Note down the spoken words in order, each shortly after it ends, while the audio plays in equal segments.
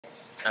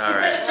All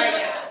right.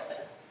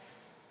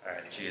 All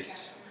right,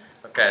 geez.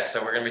 Okay,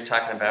 so we're going to be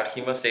talking about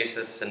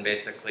hemostasis and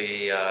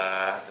basically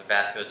the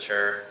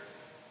vasculature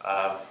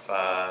of,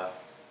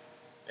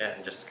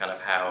 and just kind of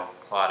how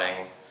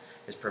clotting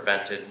is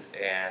prevented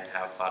and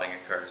how clotting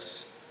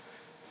occurs.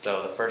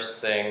 So the first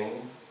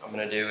thing I'm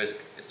going to do is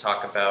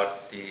talk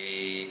about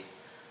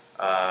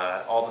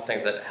all the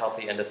things that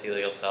healthy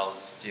endothelial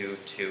cells do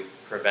to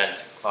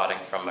prevent clotting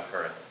from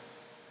occurring.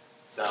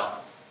 So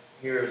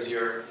here is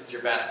your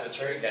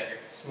vasculature. You got your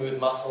smooth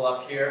muscle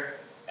up here,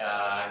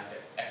 the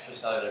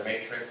extracellular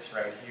matrix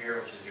right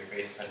here, which is your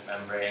basement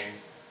membrane,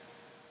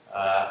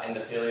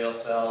 endothelial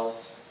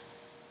cells,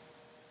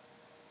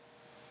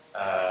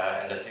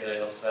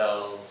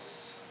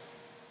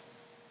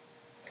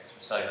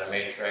 extracellular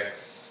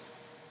matrix,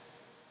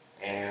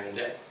 and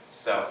yeah.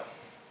 So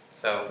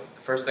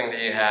the first thing that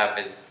you have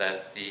is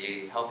that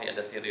the healthy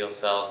endothelial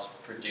cells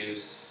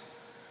produce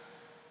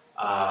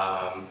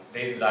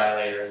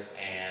vasodilators,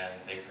 and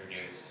they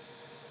produce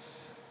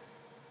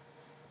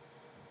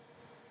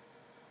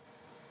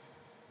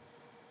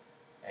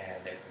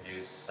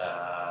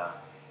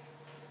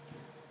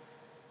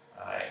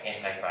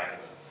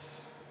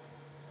anticoagulants,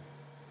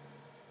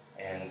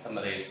 and some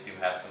of these do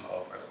have some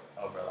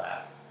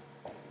overlap.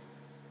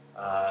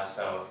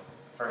 So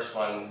first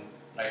one,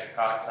 nitric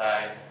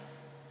oxide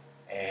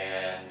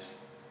and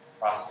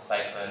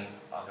prostacyclin,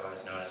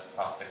 otherwise known as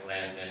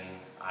prostaglandin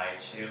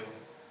I2,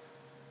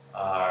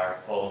 are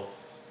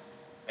both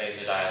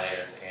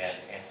vasodilators and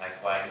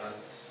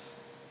anticoagulants.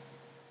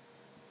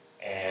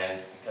 And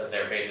because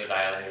they're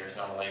vasodilators,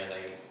 not only are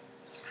they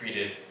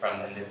secreted from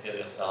the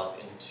endothelial cells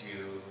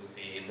into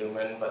the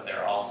lumen, but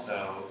they're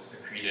also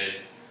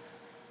secreted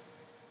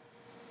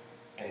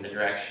in the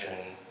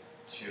direction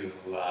to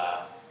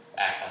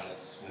act on the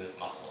smooth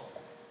muscle.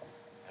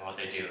 And what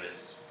they do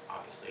is,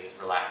 obviously, is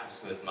relax the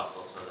smooth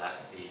muscle so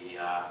that the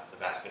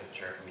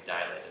vasculature can be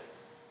dilated.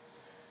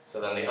 So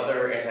then the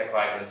other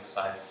anticoagulants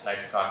besides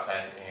nitric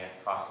oxide and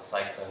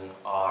prostacyclin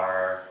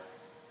are,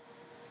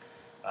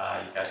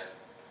 you've got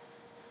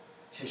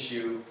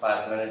tissue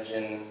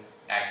plasminogen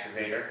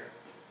activator,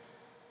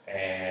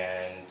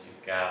 and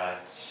you've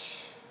got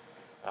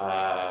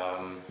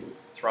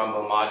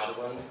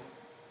thrombomodulin.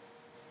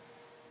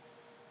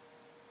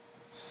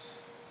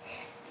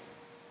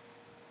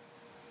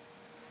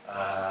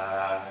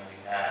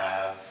 You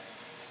have,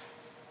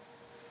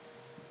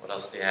 what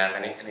else do you have?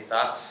 Any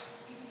thoughts?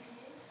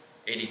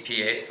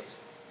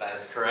 ADPase, that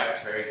is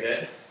correct, very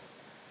good.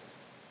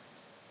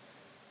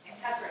 And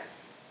heparin.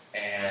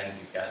 And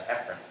you've got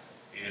heparin,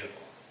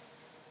 beautiful.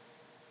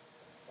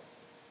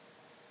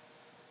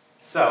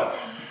 So,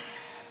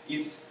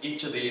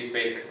 each of these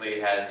basically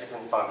has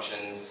different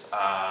functions,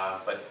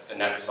 but the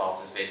net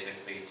result is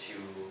basically to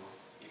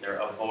either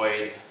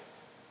avoid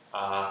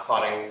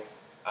clotting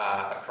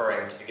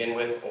occurring to begin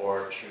with,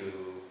 or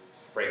to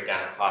break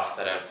down clots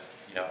that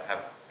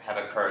have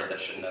occurred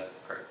that shouldn't have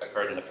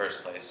occurred in the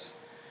first place.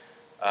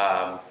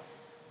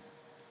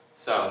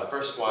 So the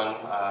first one,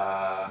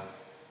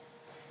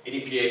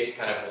 ADPase,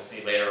 kind of we'll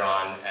see later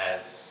on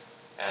as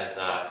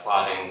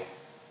clotting.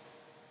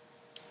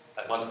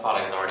 Once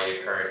clotting has already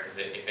occurred, because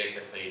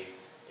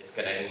it's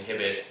going to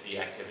inhibit the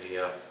activity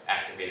of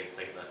activated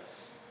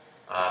platelets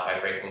by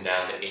breaking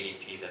down the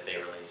ADP that they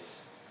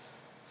release.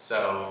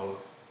 So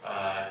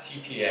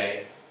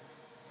TPA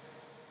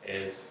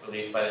is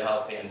released by the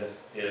healthy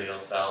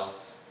endothelial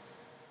cells,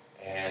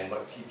 and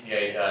what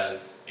TPA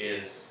does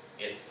is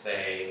it's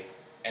a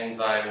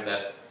enzyme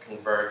that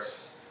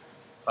converts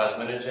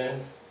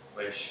plasminogen,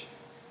 which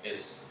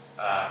is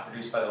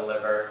produced by the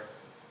liver,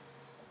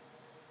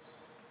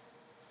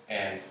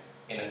 and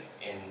in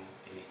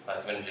the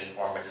plasminogen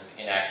form, which is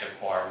the inactive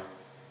form,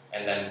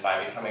 and then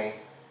by becoming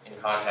in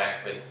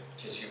contact with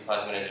tissue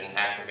plasminogen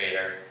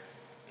activator,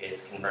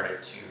 it's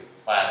converted to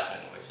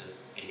plasmin, which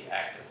is the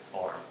active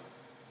form.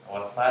 And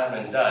what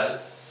plasmin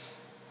does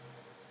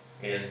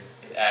is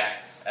it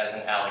acts as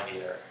an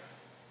alligator,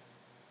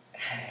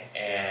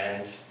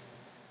 and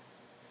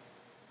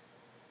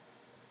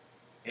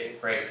it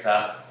breaks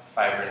up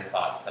fibrin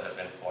clots that have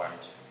been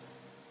formed.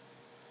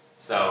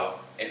 So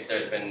if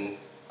there's been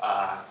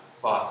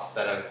clots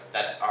that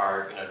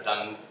are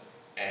done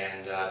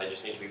and they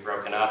just need to be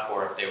broken up,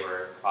 or if they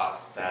were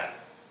clots that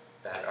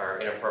are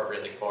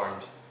inappropriately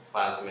formed,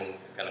 plasmin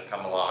is going to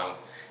come along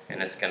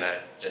and it's going to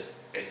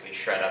just basically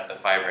shred up the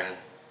fibrin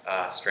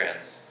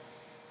strands.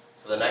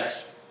 So the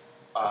next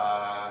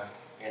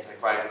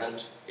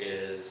anticoagulant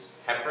is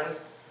heparin.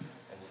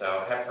 And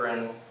so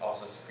heparin,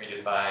 also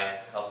secreted by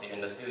healthy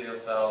endothelial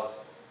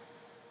cells,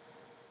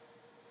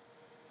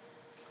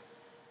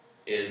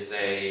 is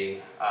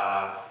a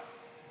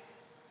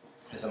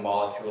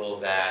molecule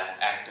that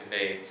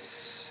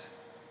activates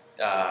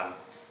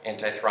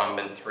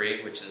antithrombin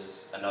 3, which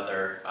is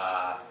another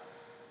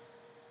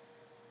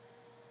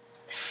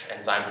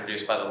enzyme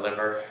produced by the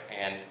liver.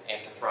 And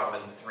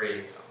antithrombin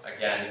 3,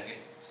 again, it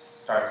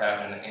starts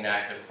out in an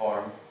inactive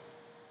form,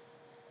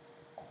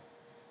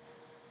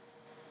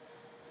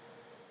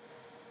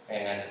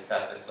 and it's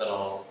got this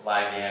little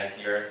ligand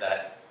here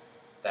that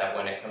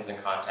when it comes in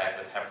contact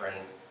with heparin,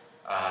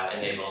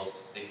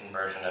 enables the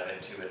conversion of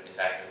it to its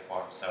active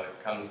form. So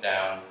it comes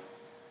down,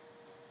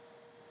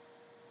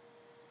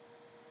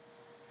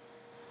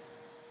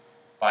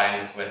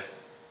 binds with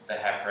the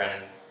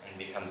heparin, and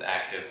becomes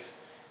active.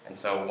 And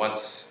so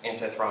once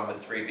antithrombin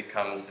 3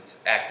 becomes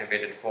its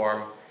activated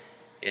form,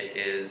 it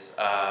is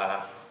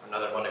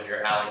another one of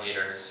your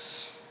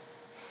alligators.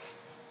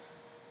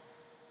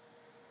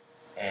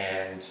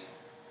 And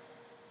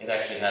it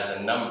actually has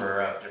a number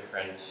of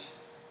different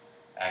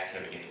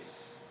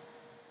activities.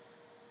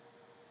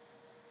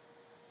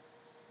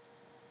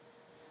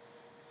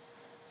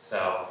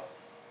 So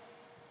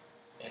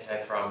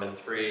antithrombin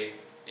 3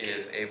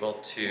 is able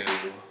to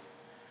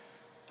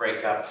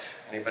break up,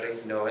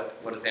 anybody know it?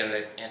 What does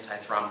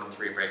antithrombin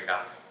 3 break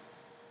up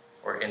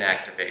or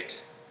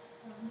inactivate?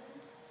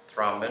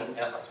 Thrombin,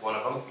 yeah, that's one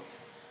of them.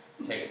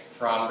 It takes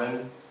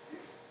thrombin,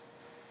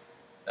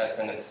 that's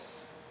in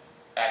its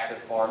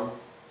active form,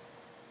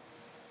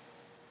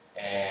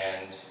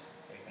 and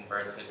it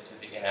converts it to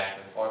the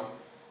inactive form.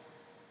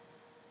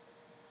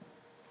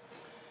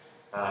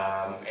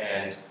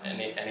 And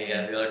any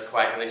of the other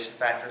coagulation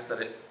factors that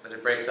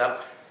it breaks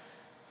up?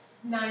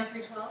 9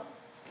 through 12?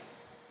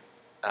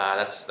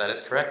 That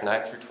is correct,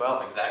 9 through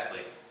 12,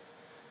 exactly.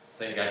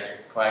 So you got your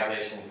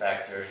coagulation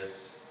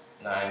factors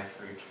 9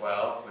 through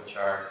 12, which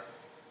are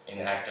in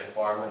active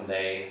form, and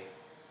they,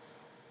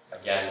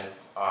 again,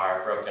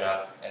 are broken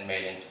up and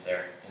made into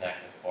their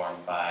inactive form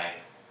by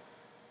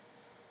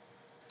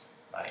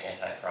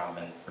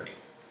antithrombin 3.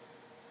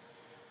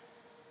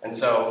 And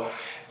so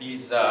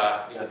these,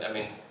 the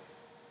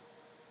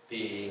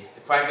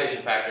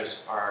coagulation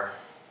factors are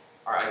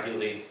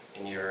ideally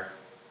in your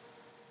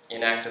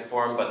inactive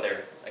form, but they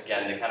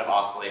kind of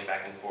oscillate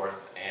back and forth,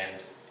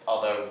 and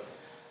although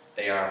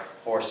they are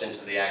forced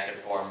into the active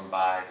form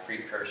by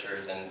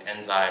precursors and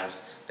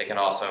enzymes, they can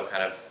also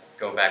kind of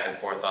go back and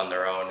forth on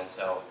their own, and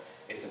so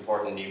it's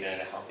important even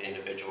in a healthy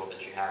individual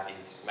that you have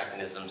these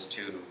mechanisms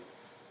to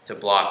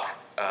block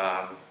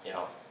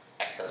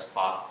excess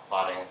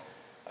clotting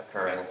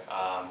occurring.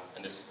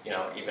 And this,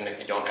 even if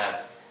you don't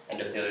have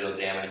endothelial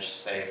damage,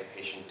 say if a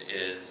patient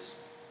is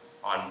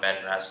on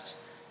bed rest,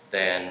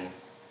 then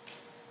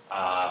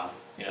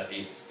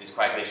these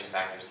coagulation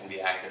factors can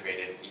be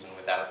activated even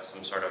without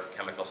some sort of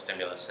chemical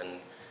stimulus, and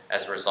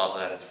as a result of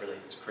that,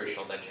 it's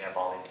crucial that you have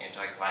all these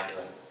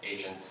anticoagulant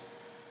agents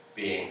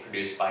being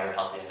produced by your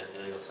healthy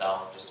endothelial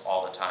cell just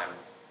all the time.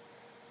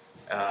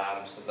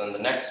 So then the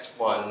next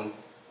one,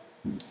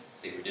 let's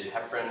see, we did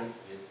heparin,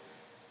 we did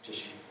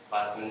tissue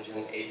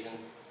plasminogen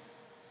agents,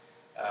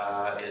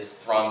 is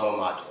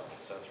thrombomodulin.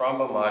 So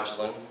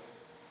thrombomodulin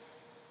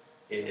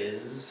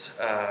is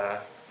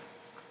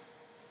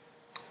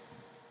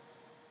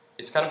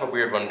it's kind of a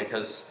weird one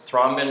because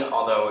thrombin,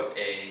 although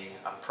a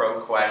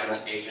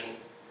procoagulant agent,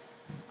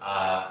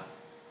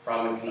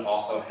 thrombin can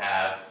also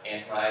have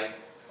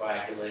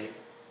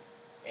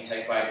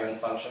anticoagulant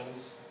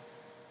functions.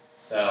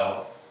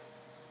 So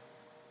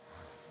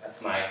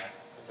that's an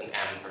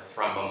M for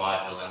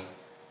thrombomodulin.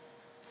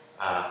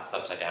 It's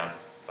upside down,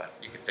 but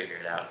you can figure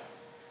it out.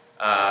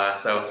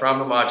 So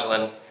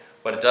thrombomodulin,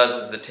 what it does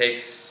is it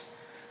takes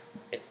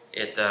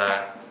it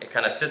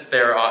kind of sits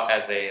there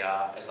as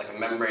like a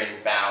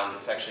membrane bound.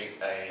 It's actually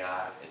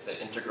it's an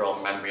integral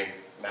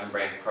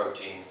membrane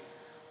protein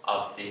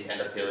of the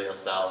endothelial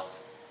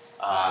cells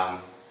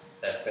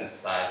that's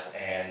synthesized,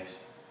 and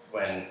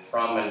when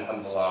thrombin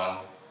comes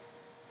along,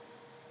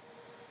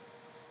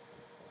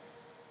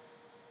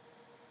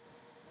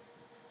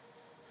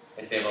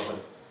 it's able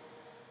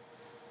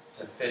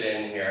to fit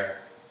in here,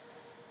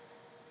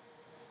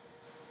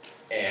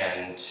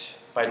 and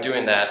by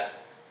doing that,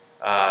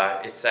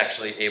 it's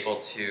actually able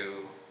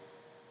to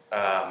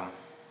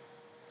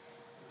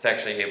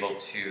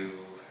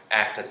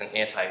act as an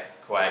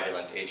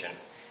anticoagulant agent.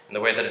 And the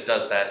way that it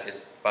does that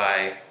is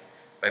by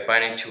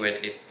binding to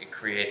it, it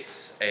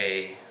creates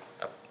a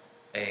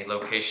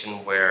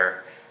location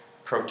where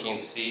protein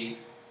C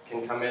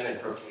can come in,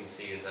 and protein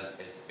C is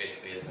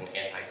basically an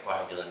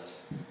anticoagulant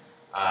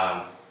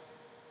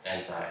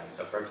enzyme.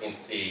 So protein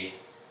C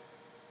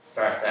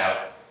starts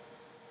out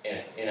in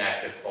its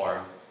inactive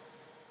form,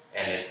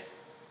 and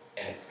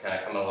it's kind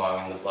of coming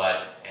along in the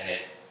blood, and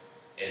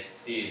it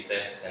sees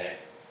this, and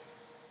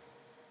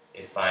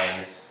it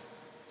binds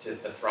to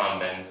the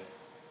thrombin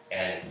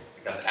and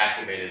becomes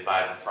activated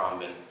by the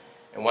thrombin.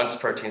 And once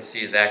protein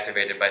C is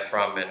activated by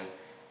thrombin,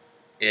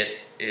 it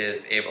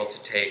is able to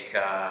take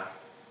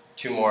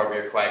two more of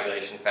your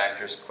coagulation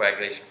factors,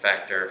 coagulation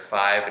factor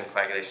 5 and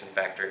coagulation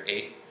factor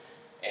 8,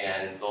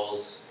 and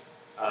those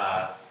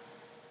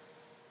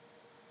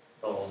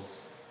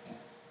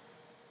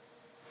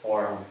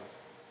form.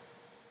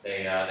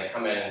 They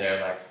come in and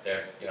they're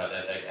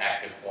the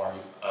active form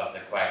of the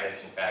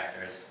coagulation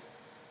factors,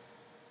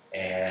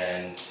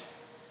 and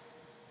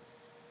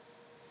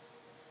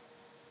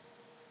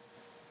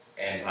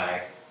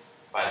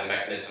by the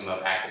mechanism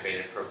of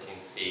activated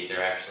protein C,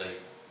 they're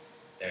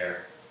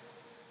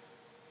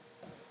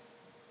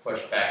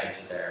pushed back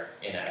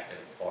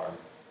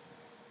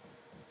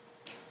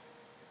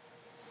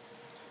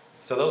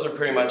So those are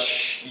pretty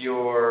much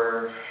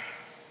the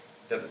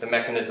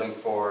mechanism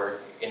for,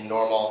 in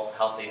normal,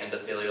 healthy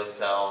endothelial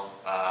cell,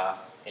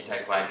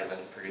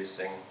 anticoagulant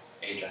producing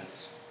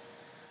agents.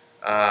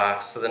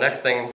 So the next thing